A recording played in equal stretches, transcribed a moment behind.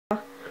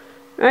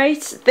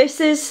Right,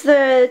 this is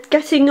the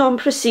getting on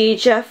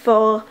procedure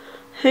for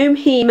home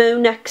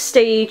hemo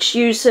Nxstage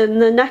using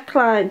the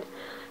neckline,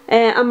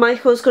 and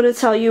Michael's going to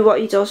tell you what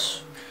he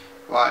does.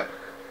 Right,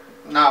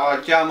 now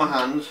I gel my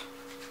hands.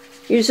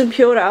 Using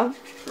Purell.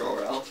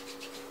 Purell.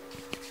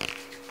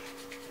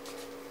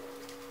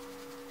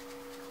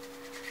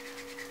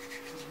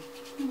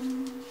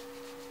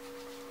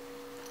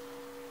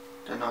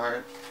 Then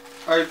I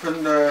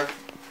open the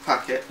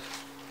packet.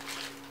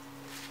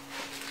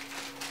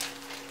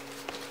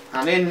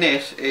 And in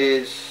this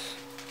is,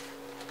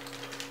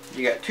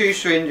 you get 2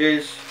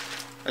 syringes,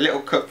 a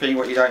little cup thing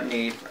what you don't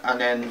need, and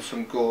then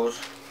some gauze.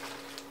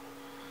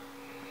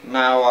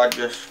 Now I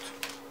just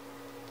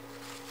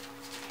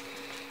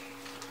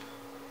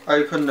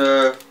open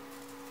the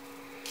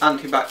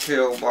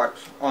antibacterial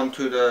wipes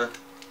onto the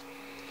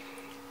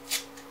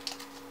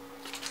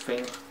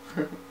thing.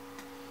 And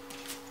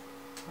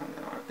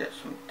then I get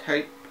some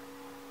tape.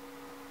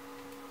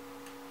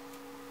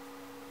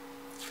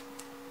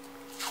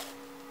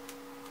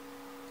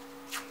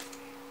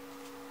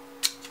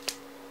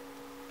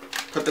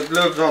 Put the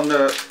gloves on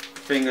the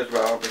thing as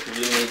well because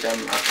you need them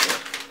after.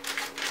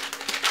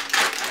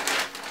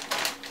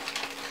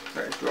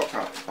 Let it drop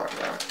out like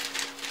that.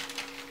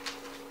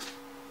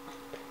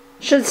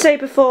 Should say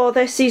before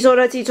this, he's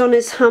already done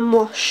his hand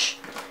wash,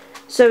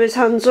 so his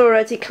hands are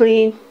already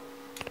clean.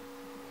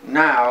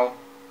 Now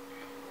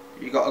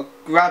you got to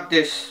grab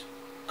this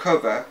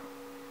cover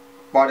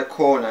by the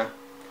corner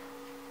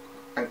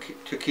and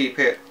to keep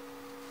it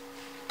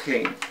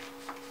clean.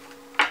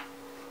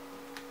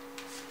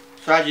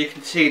 So as you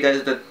can see,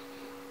 there's the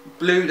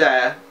blue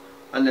there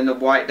and then the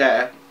white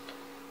there.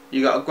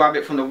 You got to grab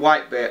it from the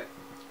white bit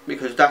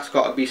because that's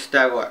got to be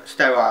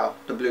sterile,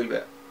 the blue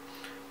bit.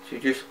 So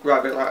you just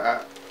grab it like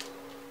that,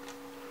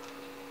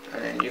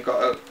 and then you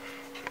got to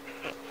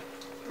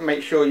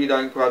make sure you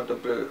don't grab the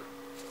blue,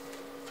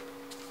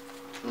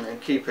 and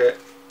then keep it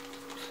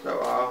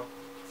sterile.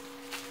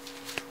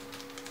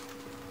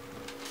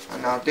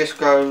 And now this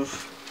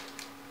goes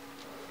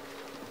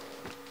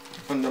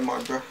under my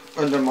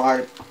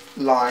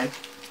line.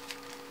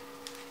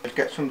 Just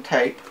get some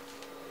tape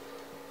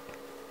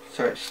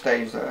so it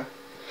stays there.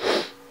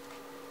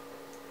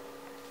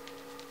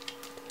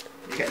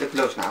 You get the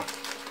gloves now.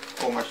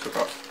 Almost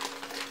forgot.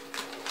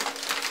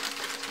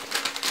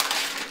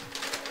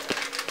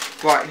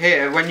 Right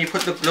here, when you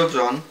put the gloves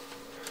on,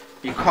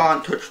 you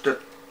can't touch the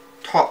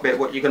top bit,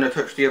 what you're going to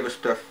touch the other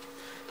stuff.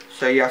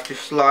 So you have to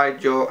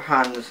slide your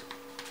hands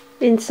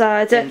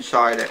inside it.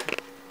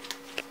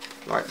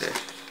 Like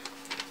this.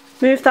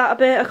 Move that a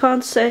bit, I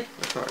can't see.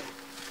 That's right.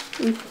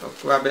 I'll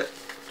grab it.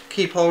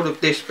 Keep hold of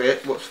this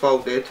bit, what's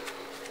folded.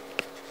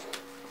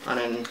 And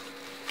then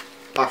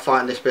I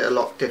find this bit a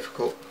lot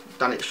difficult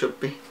than it should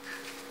be.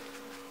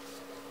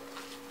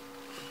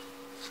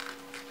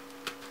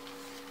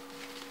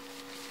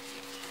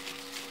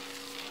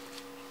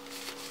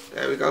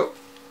 There we go.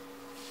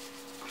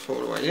 That's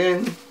all the way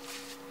in.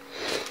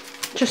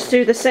 Just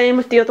do the same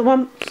with the other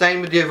one.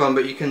 Same with the other one,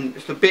 but you can.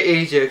 It's a bit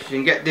easier because you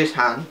can get this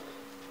hand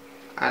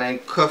and then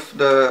cuff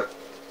the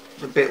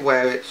bit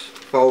where it's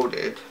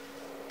folded,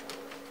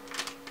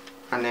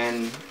 and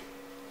then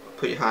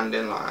put your hand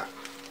in like that.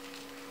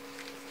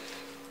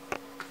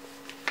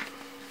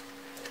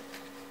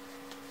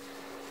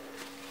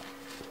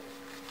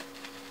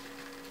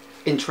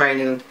 In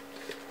training,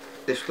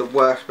 this is the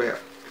worst bit.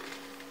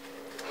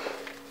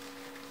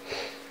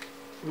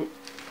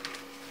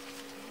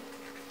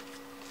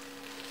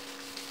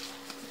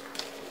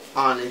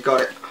 And you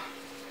got it.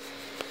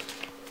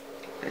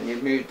 Then you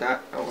move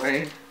that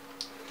away.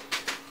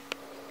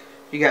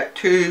 You get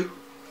 2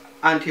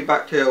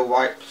 antibacterial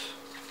wipes.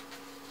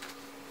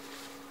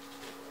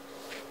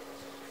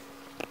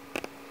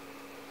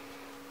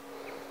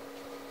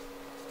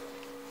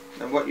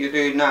 And what you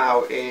do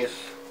now is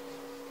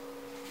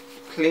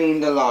clean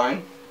the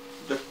line,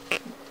 the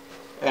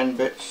end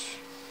bits,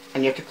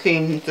 and you have to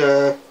clean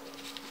the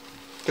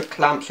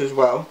clamps as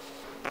well.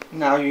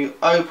 Now you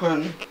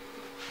open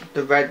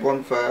the red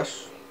one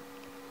first,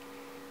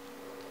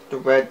 the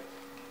red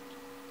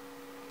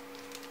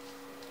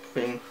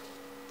thing.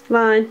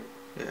 Line.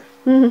 Yeah.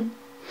 And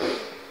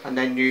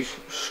then you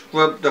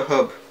scrub the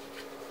hub.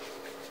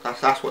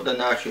 That's what the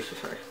nurse used to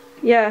say.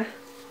 Yeah,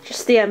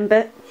 just the end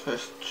bit. So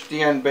it's just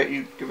the end bit,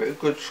 you give it a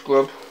good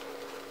scrub.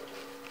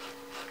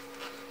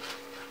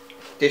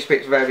 This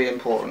bit's very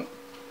important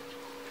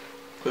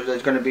because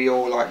there's going to be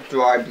all like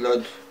dry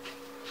blood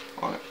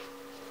on it.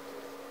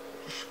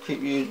 Just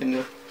keep using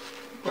the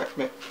wet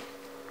bit.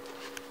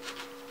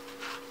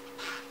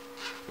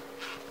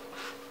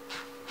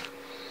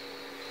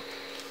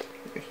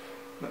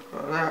 Look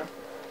like that.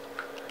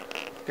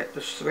 Get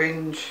the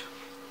syringe.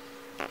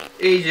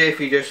 Easier if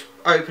you just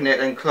open it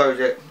and close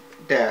it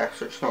there,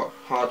 so it's not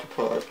hard to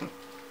pull open.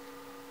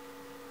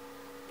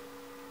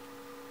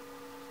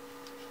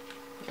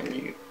 And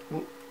you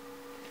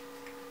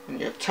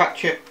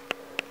attach it.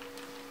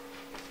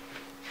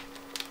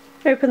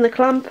 Open the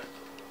clamp.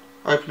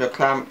 Open the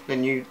clamp,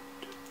 then you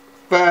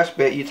first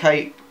bit you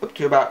take up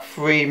to about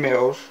 3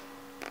 mils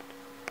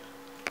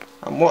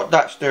And what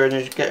that's doing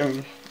is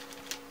getting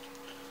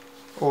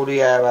all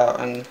the air out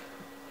and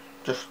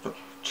just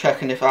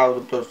checking if how the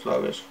blood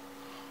flow is.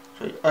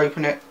 So you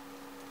open it.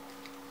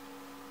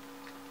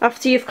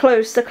 After you've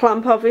closed the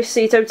clamp,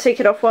 obviously, don't take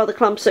it off while the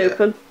clamp's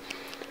open.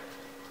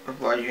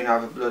 Otherwise you can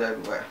have the blood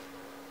everywhere.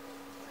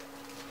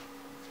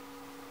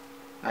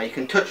 Now you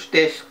can touch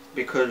this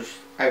because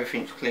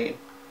everything's clean.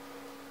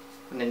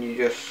 And then you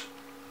just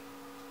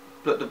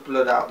put the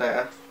blood out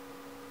there.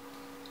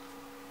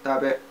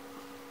 Dab it.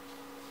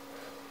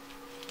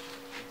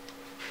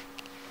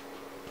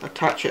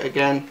 Attach it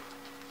again.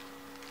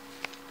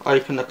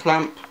 Open the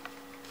clamp.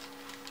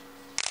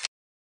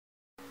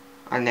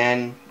 And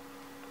then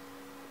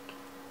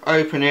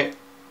open it.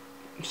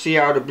 See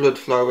how the blood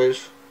flow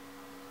is.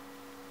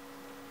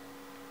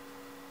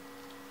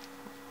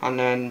 And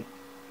then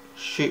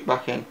shoot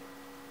back in.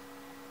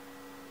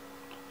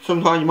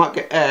 Sometimes you might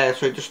get air,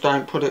 so just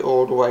don't put it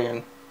all the way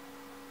in.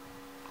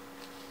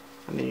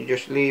 And then you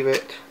just leave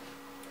it.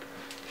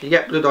 If you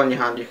get blood on your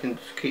hand, you can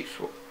just keep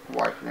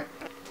wiping it.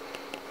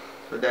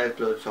 So there's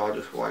blood, so I'll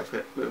just wipe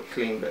it with a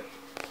clean bit.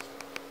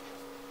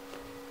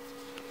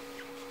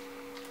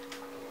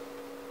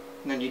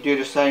 And then you do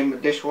the same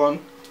with this one.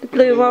 The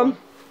blue one.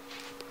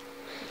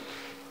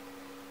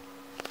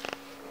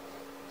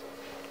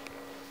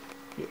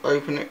 You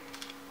open it.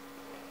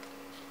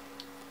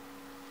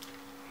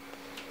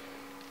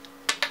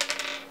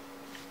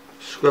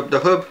 Scrub the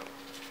hub.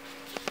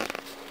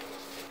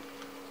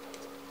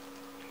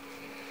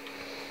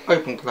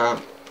 Open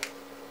clamp.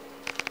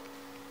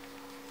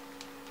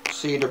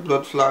 See the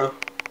blood flow.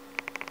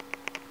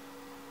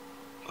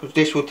 Because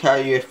this will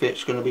tell you if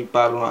it's going to be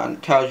bad or not, and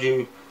it tells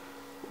you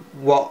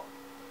what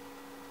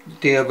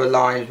the other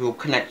lines will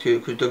connect to,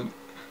 because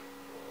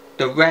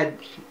the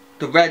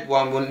red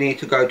one will need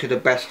to go to the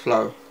best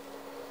flow.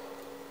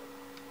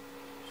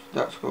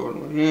 That's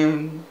going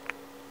in.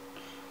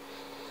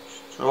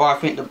 So I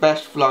think the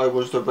best flow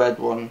was the red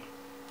one.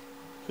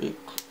 So you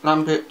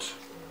clamp it,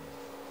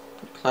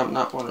 clamp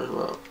that one as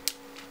well.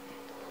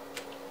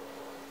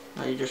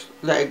 Now you just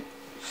let it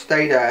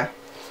stay there.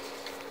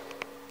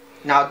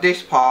 Now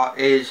this part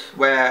is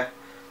where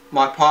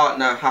my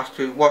partner has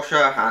to wash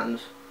her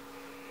hands.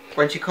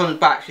 When she comes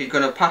back, she's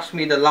going to pass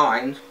me the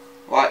lines.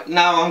 Right,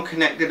 now I'm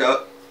connected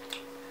up.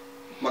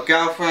 My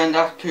girlfriend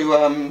has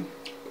to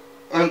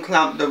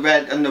unclamp the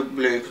red and the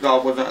blue because I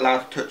wasn't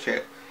allowed to touch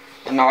it.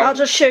 And now I'll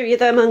just show you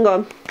them, hang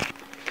on.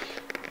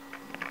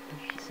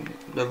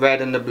 The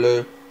red and the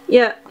blue.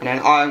 Yeah. And then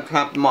I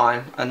unclamped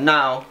mine, and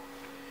now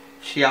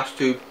she has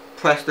to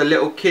press the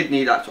little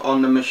kidney that's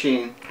on the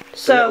machine.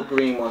 So, the little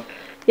green one.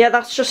 Yeah,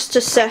 that's just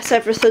to set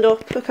everything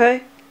up,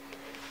 okay?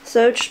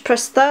 So just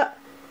press that.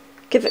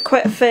 Give it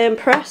quite a firm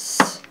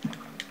press.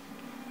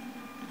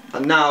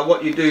 And now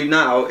what you do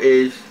now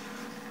is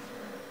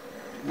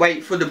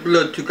wait for the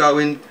blood to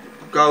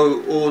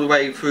go all the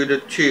way through the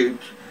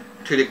tubes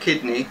to the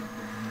kidney,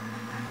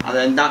 and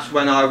then that's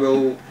when I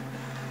will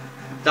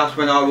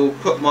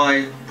put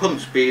my pump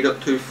speed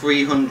up to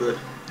 300.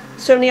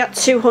 It's only at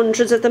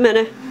 200 at the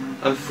minute.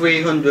 And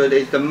 300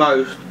 is the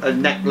most a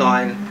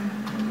neckline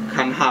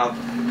can have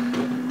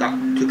that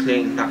to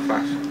clean that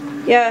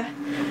fast. Yeah.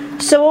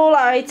 So all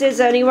I did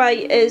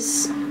anyway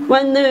is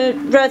when the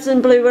red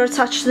and blue were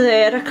attached to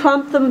there, I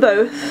clamped them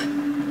both,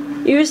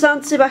 used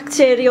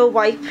antibacterial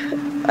wipe,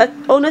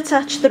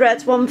 unattached the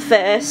red one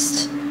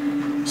first,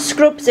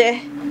 scrubbed it,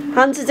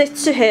 handed it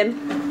to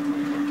him,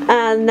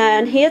 and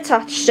then he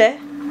attached it,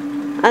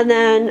 and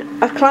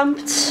then I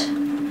clamped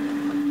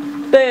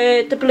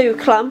the blue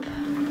clamp,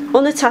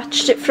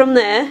 unattached it from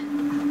there,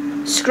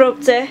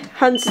 scrubbed it,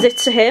 handed it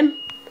to him.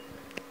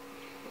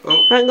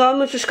 Oh. Hang on,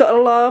 we've just got an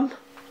alarm.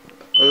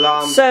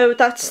 Alarm. So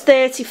that's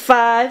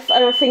 35,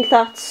 and I think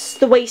that's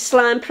the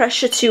waistline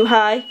pressure too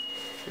high.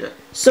 Yeah.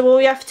 So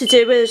all you have to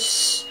do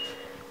is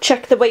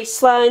check the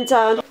waistline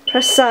down,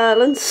 press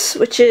silence,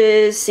 which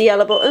is the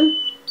yellow button.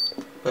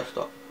 Press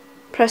stop.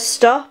 Press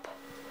stop.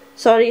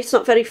 Sorry, it's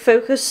not very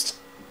focused.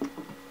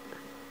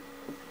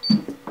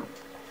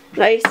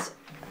 Right,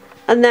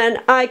 and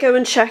then I go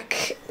and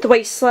check the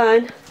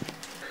waistline.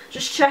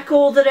 Just check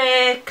all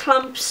the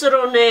clamps are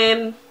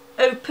on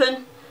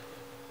open.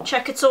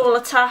 Check it's all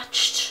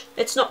attached.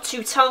 It's not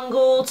too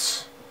tangled.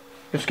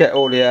 Just get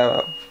all the air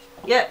out.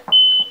 Yep.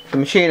 The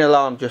machine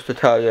alarm just to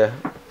tell you.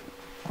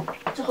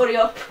 To hurry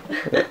up.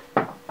 Yeah.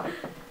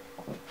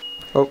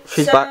 Oh,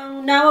 she's so back.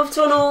 So now I've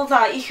done all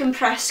that, you can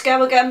press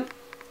go again,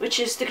 which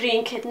is the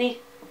green kidney,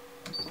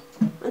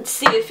 and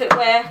see if it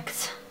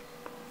worked.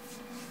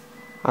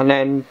 And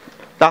then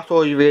that's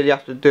all you really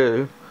have to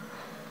do.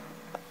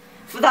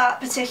 For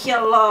that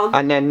particular alarm.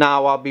 And then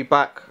now I'll be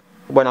back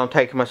when I'm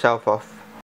taking myself off.